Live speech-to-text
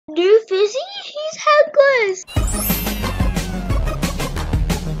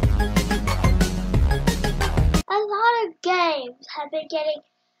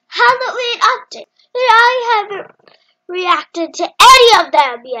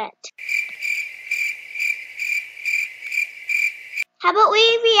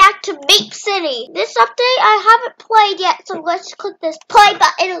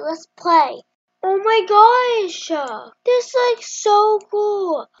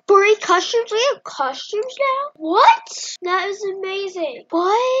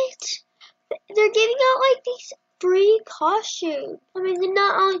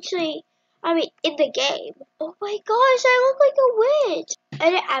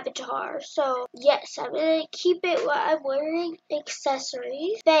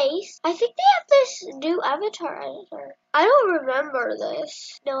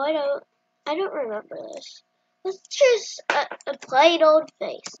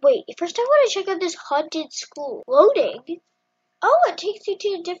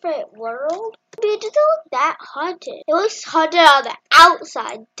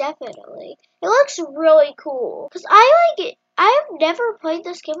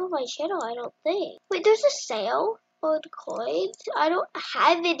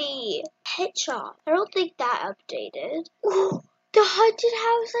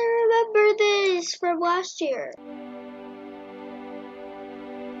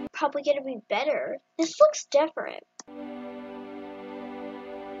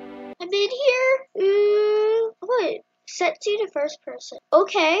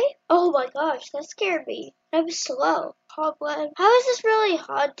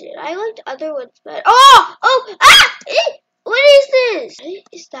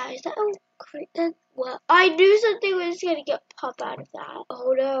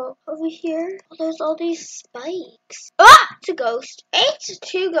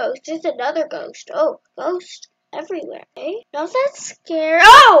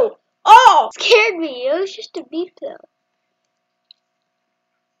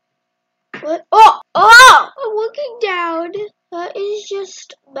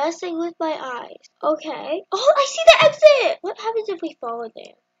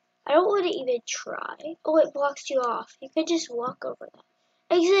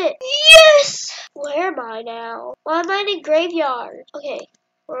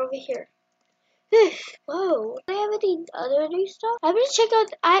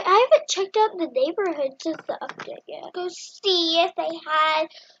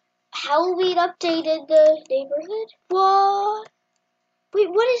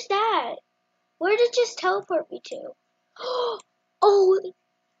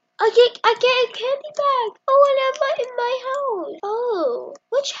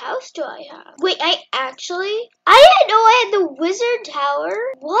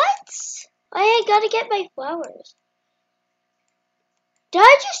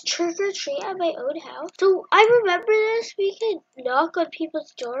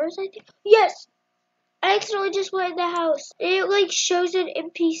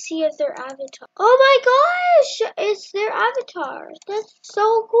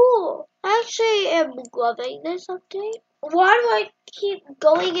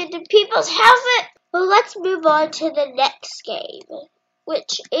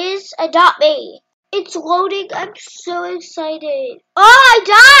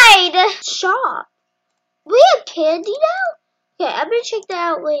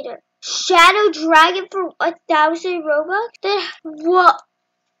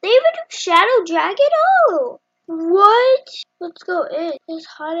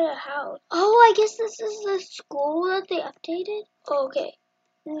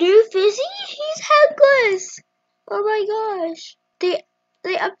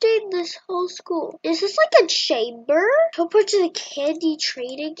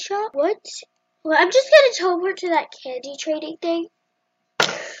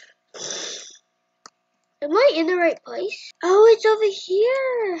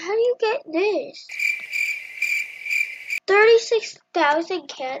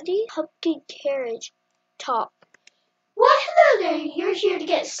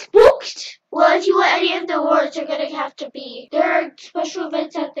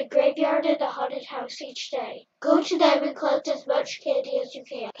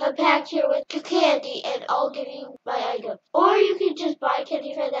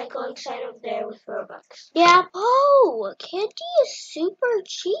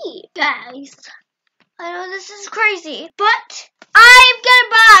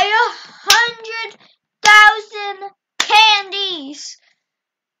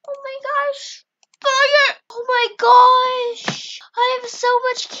Oh my gosh! I have so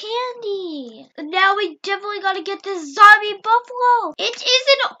much candy. And now we definitely gotta get this zombie buffalo. It is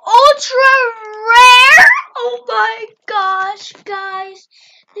an ultra rare. Oh my gosh, guys.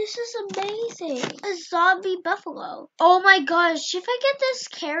 This is amazing. A zombie buffalo. Oh my gosh. If I get this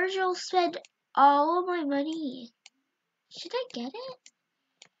carriage, I'll spend all of my money. Should I get it?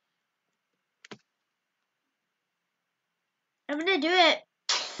 I'm gonna do it.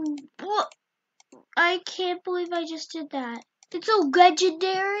 What? I can't believe I just did that. It's a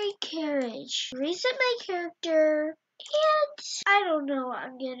legendary carriage. Reset my character. And I don't know what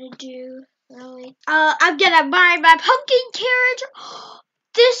I'm gonna do, really. I'm gonna buy my pumpkin carriage.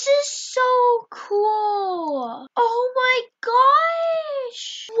 This is so cool. Oh my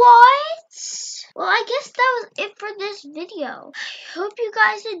gosh. What? Well, I guess that was it for this video. I hope you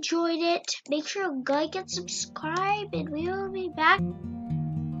guys enjoyed it. Make sure to like and subscribe, and we will be back.